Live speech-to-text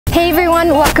Hey everyone,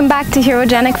 welcome back to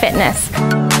Herogenic Fitness.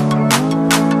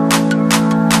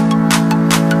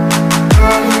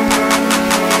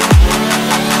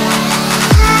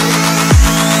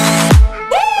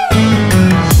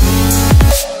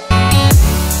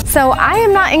 So I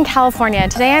am not in California.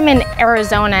 Today I'm in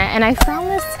Arizona and I found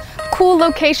this cool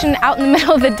location out in the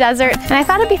middle of the desert, and I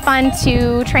thought it'd be fun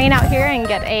to train out here and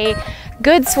get a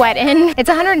good sweat in. It's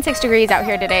 106 degrees out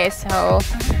here today, so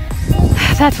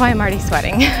that's why I'm already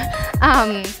sweating.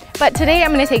 But today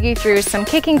I'm going to take you through some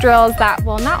kicking drills that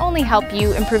will not only help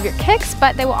you improve your kicks,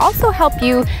 but they will also help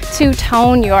you to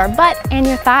tone your butt and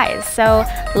your thighs. So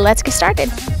let's get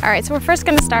started. All right, so we're first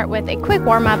going to start with a quick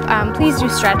warm-up. Please do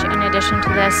stretch in addition to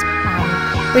this.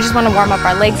 We just want to warm up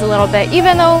our legs a little bit,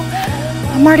 even though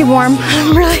I'm already warm.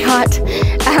 I'm really hot.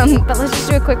 But let's just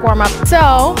do a quick warm-up.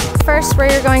 So first,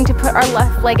 we're going to put our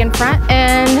left leg in front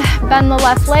and bend the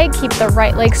left leg. Keep the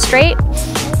right leg straight.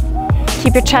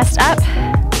 Keep your chest up.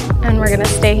 And we're gonna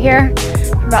stay here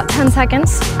for about 10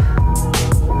 seconds.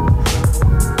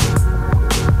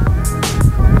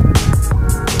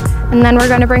 And then we're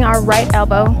gonna bring our right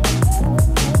elbow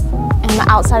and the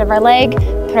outside of our leg,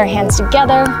 put our hands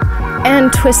together,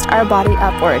 and twist our body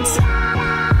upwards.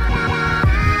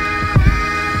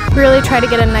 Really try to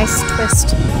get a nice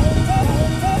twist.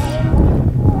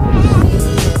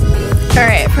 All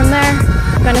right, from there,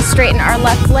 we're gonna straighten our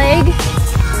left leg.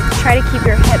 Try to keep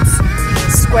your hips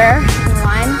square in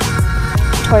line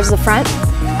towards the front.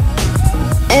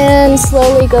 And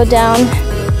slowly go down,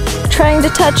 trying to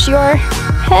touch your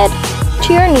head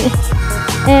to your knee.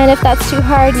 And if that's too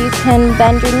hard, you can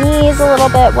bend your knees a little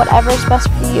bit, whatever's best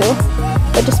for you.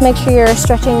 But just make sure you're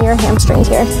stretching your hamstrings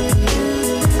here.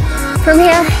 From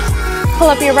here, pull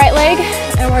up your right leg,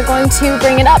 and we're going to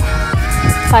bring it up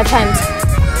 5 times.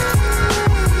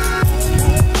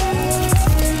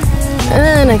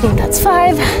 And I think that's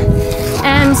 5.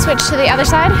 And switch to the other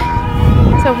side.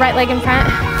 So right leg in front,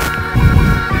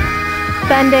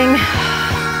 bending,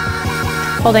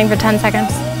 holding for 10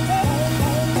 seconds.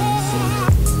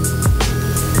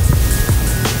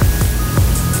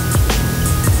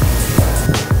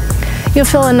 You'll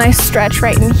feel a nice stretch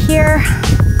right in here.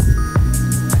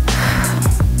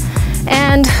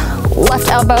 And left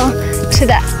elbow to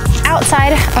the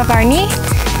outside of our knee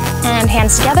and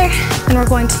hands together. And we're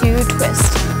going to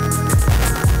twist.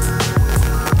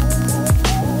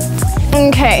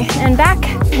 Okay, and back.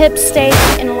 Hips stay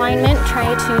in alignment.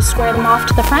 Try to square them off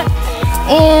to the front.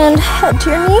 And head to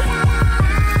your knee.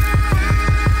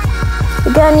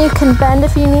 Again, you can bend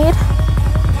if you need.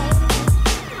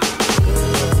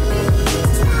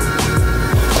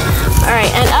 All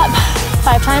right, and up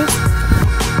 5 times.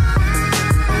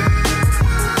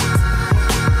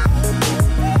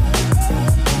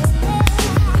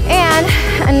 And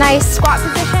a nice squat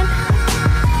position.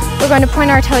 We're going to point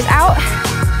our toes out.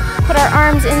 Put our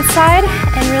arms inside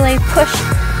and really push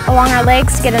along our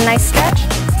legs to get a nice stretch.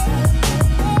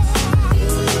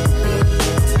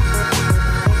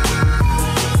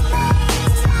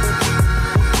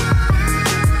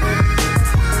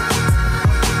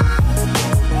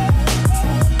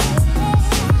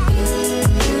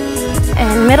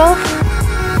 And middle.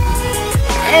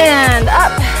 And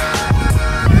up.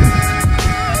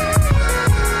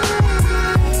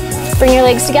 Bring your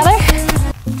legs together.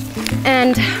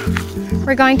 And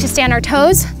we're going to stand our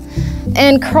toes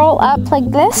and curl up like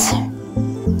this,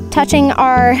 touching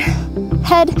our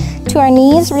head to our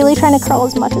knees, really trying to curl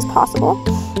as much as possible.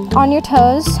 On your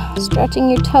toes, stretching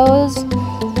your toes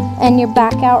and your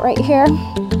back out right here.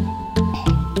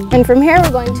 And from here,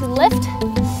 we're going to lift.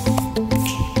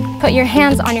 Put your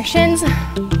hands on your shins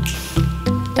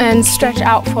and stretch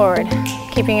out forward,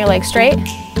 keeping your legs straight.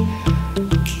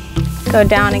 Go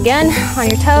down again on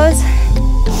your toes,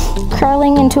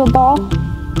 curling into a ball.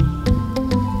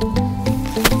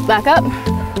 Back up.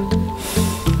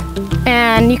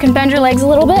 And you can bend your legs a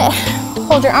little bit,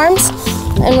 hold your arms,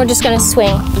 and we're just gonna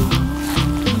swing.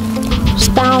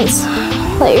 Just bounce,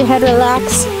 let your head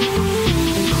relax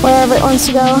wherever it wants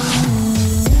to go.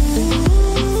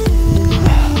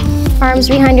 Arms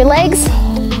behind your legs,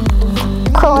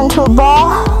 curl into a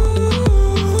ball.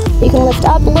 You can lift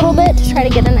up a little bit to try to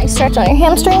get a nice stretch on your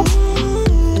hamstrings.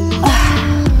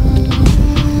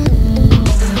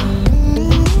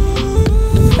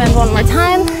 Bend one more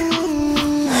time.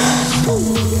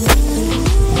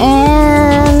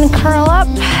 And curl up.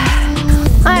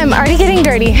 I'm already getting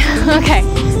dirty. Okay,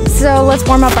 so let's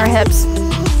warm up our hips.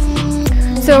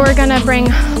 So we're gonna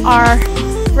bring our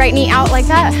right knee out like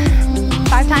that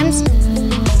 5 times.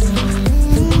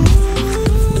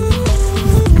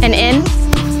 And in.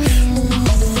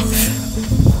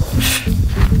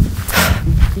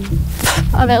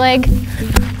 Other leg.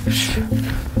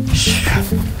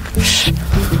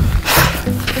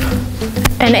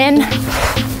 And in.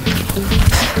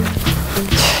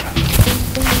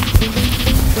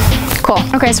 Cool.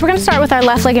 Okay, so we're gonna start with our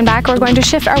left leg and back. We're going to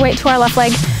shift our weight to our left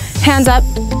leg, hands up.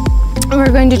 And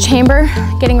we're going to chamber,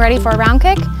 getting ready for a round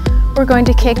kick. We're going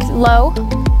to kick low,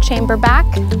 chamber back,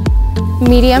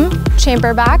 medium,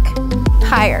 chamber back,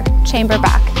 higher, chamber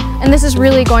back. And this is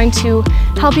really going to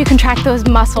help you contract those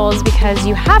muscles because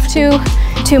you have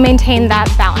to maintain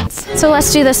that balance. So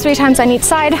let's do this 3 times on each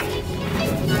side.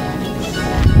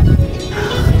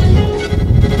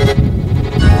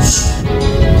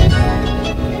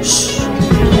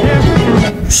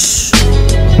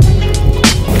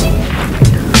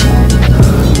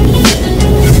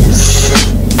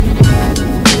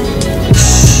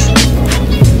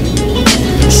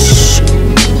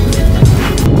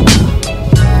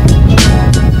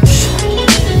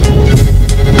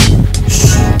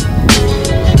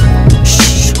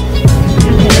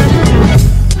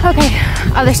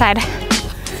 Other side,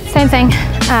 same thing,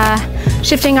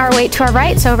 shifting our weight to our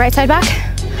right, so right side back,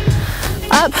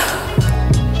 up,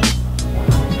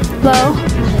 low,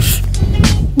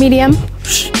 medium,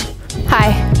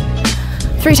 high,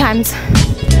 3 times.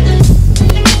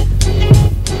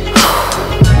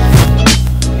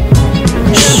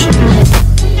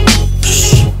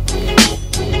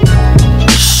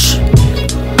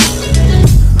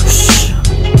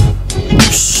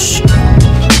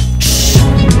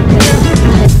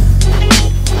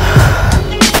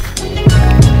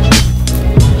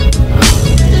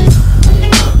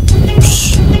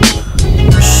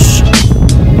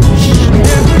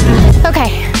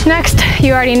 Next,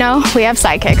 you already know, we have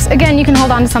side kicks. Again, you can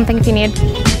hold on to something if you need.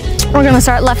 We're gonna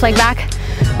start left leg back.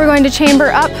 We're going to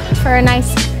chamber up for a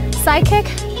nice side kick.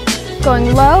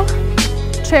 Going low,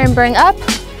 chambering up,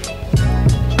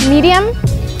 medium,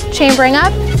 chambering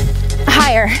up,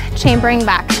 higher, chambering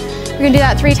back. We're gonna do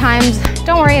that 3 times.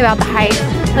 Don't worry about the height.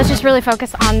 Let's just really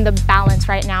focus on the balance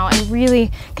right now and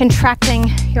really contracting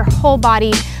your whole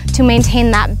body to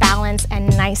maintain that balance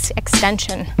and nice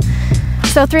extension.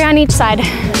 So 3 on each side.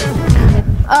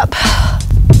 Up.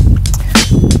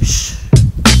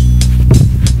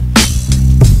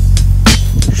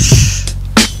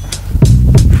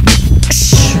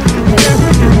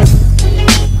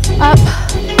 Up.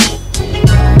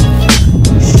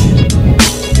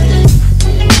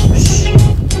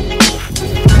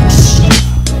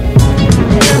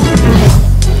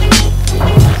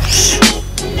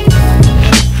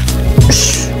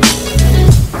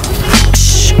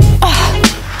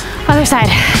 Other side.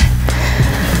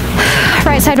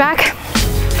 Right side back.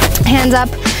 Hands up.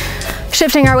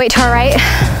 Shifting our weight to our right.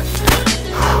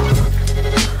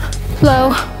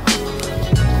 Low.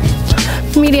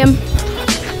 Medium.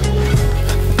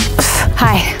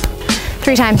 High.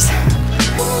 3 times.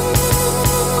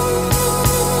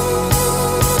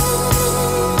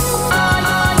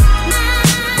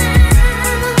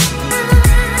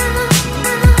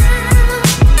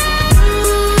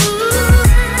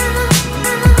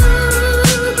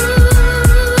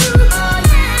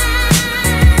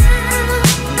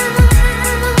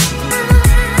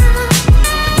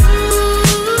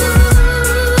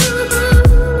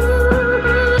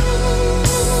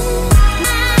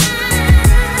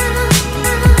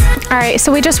 Alright,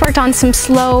 so we just worked on some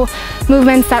slow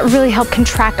movements that really help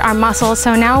contract our muscles.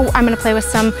 So now I'm going to play with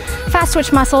some fast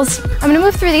twitch muscles. I'm going to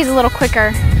move through these a little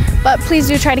quicker, but please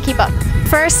do try to keep up.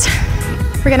 First,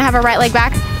 we're going to have our right leg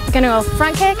back. We're going to go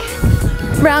front kick,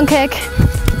 round kick,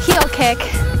 heel kick,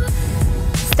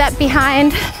 step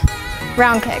behind,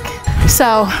 round kick.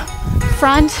 So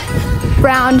front,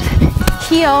 round,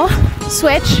 heel,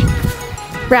 switch,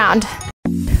 round.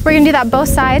 We're going to do that both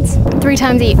sides 3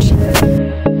 times each.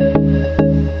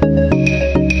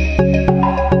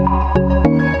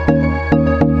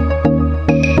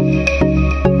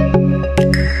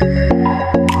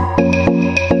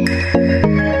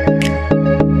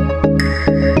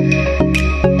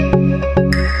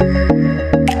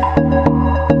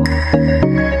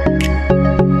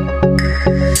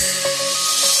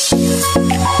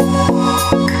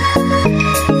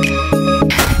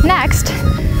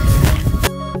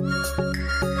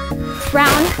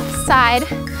 Round, side,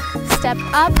 step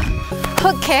up,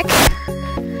 hook kick,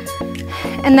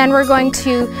 and then we're going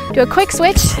to do a quick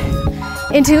switch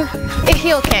into a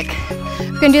heel kick.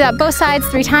 We're going to do that both sides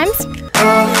 3 times.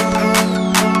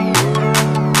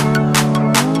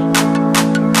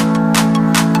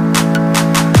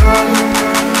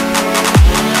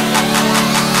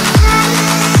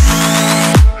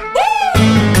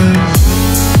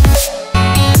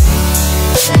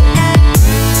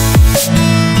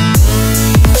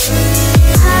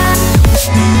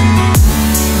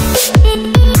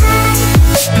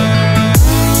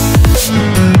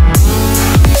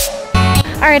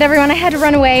 right, everyone, I had to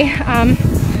run away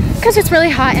because it's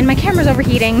really hot and my camera's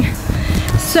overheating.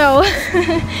 So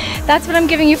that's what I'm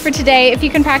giving you for today. If you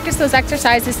can practice those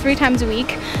exercises 3 times a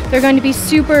week, they're going to be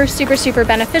super, super, super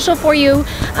beneficial for you.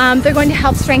 They're going to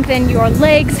help strengthen your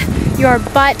legs, your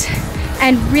butt,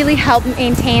 and really help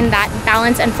maintain that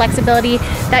balance and flexibility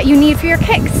that you need for your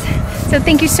kicks. So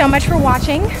thank you so much for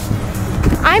watching.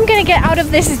 I'm gonna get out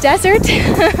of this desert.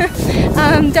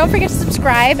 Don't forget to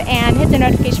subscribe and hit the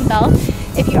notification bell.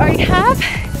 If you already have,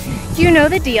 you know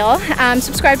the deal.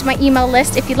 Subscribe to my email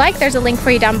list if you'd like. There's a link for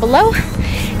you down below.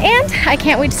 And I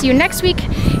can't wait to see you next week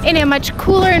in a much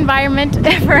cooler environment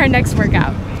for our next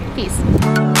workout. Peace.